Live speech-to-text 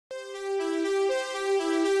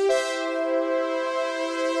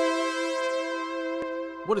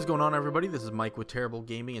What is going on, everybody? This is Mike with Terrible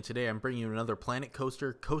Gaming, and today I'm bringing you another Planet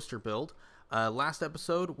Coaster build. Last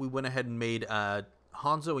episode, we went ahead and made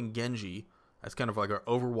Hanzo and Genji as kind of like our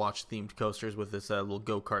Overwatch themed coasters with this little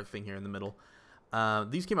go-kart thing here in the middle.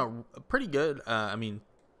 These came out pretty good, I mean,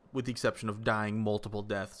 with the exception of dying multiple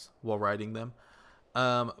deaths while riding them.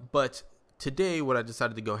 But today, what I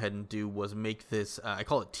decided to go ahead and do was make this, I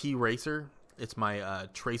call it T-Racer. It's my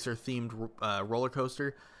Tracer themed roller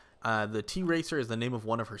coaster. The T-Racer is the name of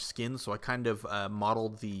one of her skins, so I kind of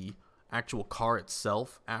modeled the actual car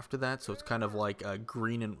itself after that. So it's kind of like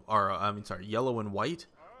yellow and white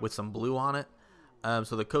with some blue on it.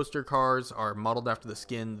 So the coaster cars are modeled after the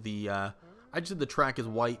skin. I just did the track as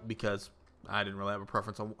white because I didn't really have a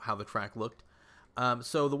preference on how the track looked.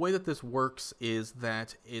 So the way that this works is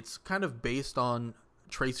that it's kind of based on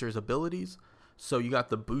Tracer's abilities. So you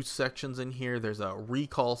got the boost sections in here. There's a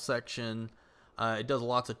recall section. It does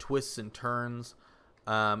lots of twists and turns.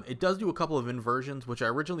 It does do a couple of inversions, which I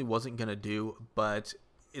originally wasn't going to do, but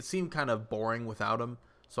it seemed kind of boring without them.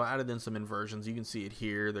 So I added in some inversions. You can see it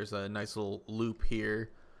here. There's a nice little loop here.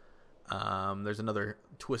 There's another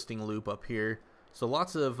twisting loop up here. So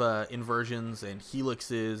lots of inversions and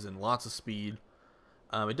helixes and lots of speed.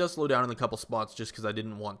 It does slow down in a couple spots just because I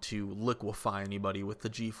didn't want to liquefy anybody with the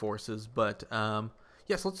G-forces, but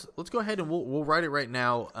yes, let's go ahead and we'll ride it right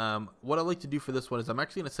now. What I like to do for this one is I'm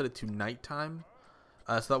actually going to set it to nighttime,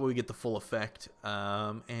 so that way we get the full effect.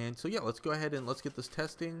 And so yeah, let's go ahead and let's get this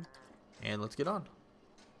testing, and let's get on.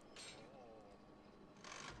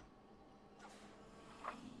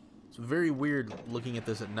 It's very weird looking at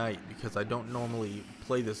this at night because I don't normally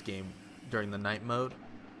play this game during the night mode.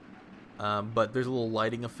 But there's a little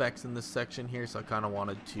lighting effects in this section here, so I kind of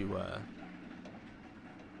wanted to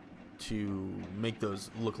make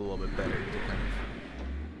those look a little bit better, to kind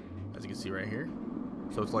of, as you can see right here.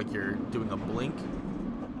 So it's like you're doing a blink.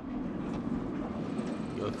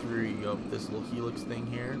 You go through, you go up this little helix thing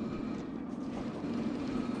here.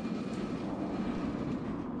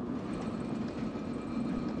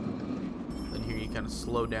 Then here you kind of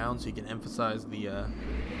slow down so you can emphasize the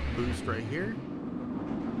boost right here.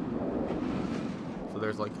 So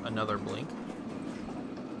there's like another blink.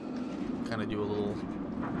 Kind of do a little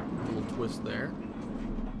twist there.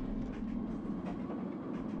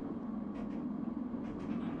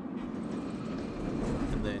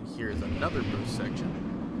 And then here's another boost section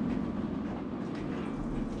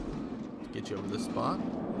to get you over this spot.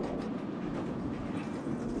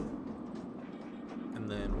 And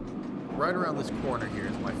then right around this corner here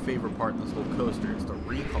is my favorite part in this whole coaster. It's the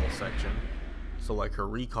recall section. So like her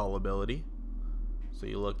recall ability. So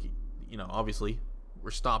you look, you know, obviously we're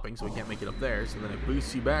stopping, so we can't make it up there. So then it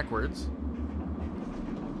boosts you backwards.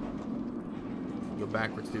 You go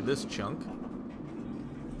backwards through this chunk.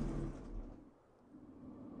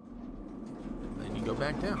 And then you go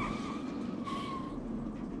back down.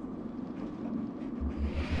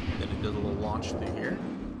 Then it does a little launch through here.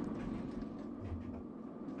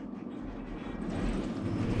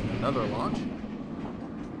 Another launch.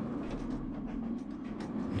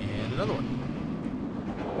 And another one.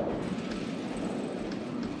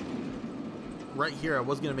 Right here, I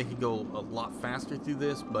was going to make it go a lot faster through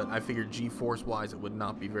this, but I figured G-force wise it would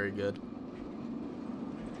not be very good.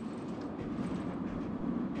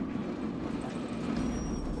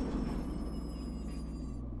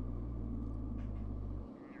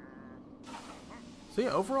 So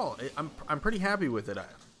yeah, overall, I'm pretty happy with it.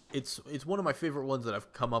 It's one of my favorite ones that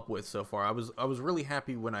I've come up with so far. I was really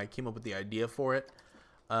happy when I came up with the idea for it.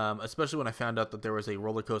 Especially when I found out that there was a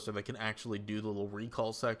roller coaster that can actually do the little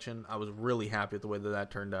recall section. I was really happy with the way that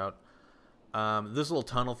turned out. This little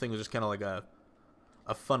tunnel thing was just kind of like a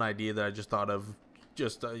fun idea that I just thought of,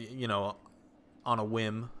 just you know, on a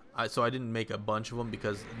whim. So I didn't make a bunch of them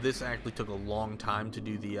because this actually took a long time to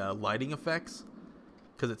do the lighting effects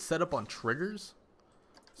because it's set up on triggers.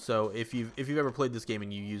 So if you've ever played this game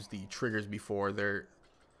and you used the triggers before, they're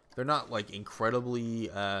not like incredibly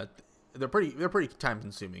they're pretty time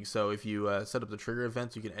consuming. So if you set up the trigger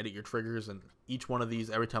events, you can edit your triggers, and each one of these,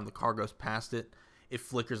 every time the car goes past it, it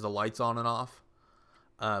flickers the lights on and off.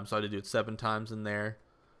 So I had to do it 7 times in there.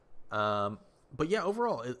 But yeah,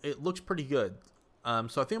 overall, it looks pretty good.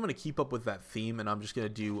 So I think I'm going to keep up with that theme, and I'm just going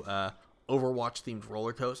to do Overwatch themed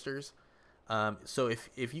roller coasters. So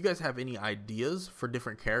if you guys have any ideas for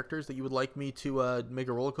different characters that you would like me to make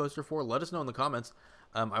a roller coaster for, let us know in the comments.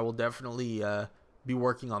 I will definitely be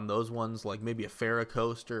working on those ones, like maybe a Farrah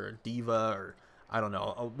coaster or Diva, or I don't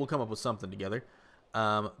know. We'll come up with something together.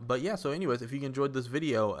 But yeah, so anyways, if you enjoyed this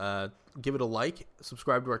video, give it a like,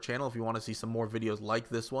 subscribe to our channel if you want to see some more videos like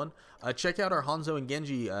this one. Check out our Hanzo and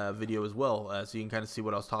Genji video as well, so you can kind of see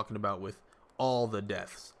what I was talking about with all the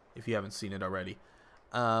deaths, if you haven't seen it already.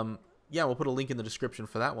 Yeah, we'll put a link in the description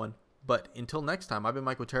for that one. But until next time, I've been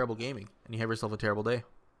Mike with Terrible Gaming, and you have yourself a terrible day.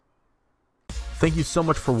 Thank you so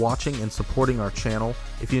much for watching and supporting our channel.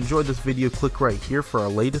 If you enjoyed this video, click right here for our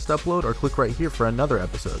latest upload, or click right here for another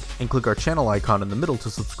episode, and click our channel icon in the middle to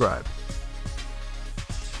subscribe.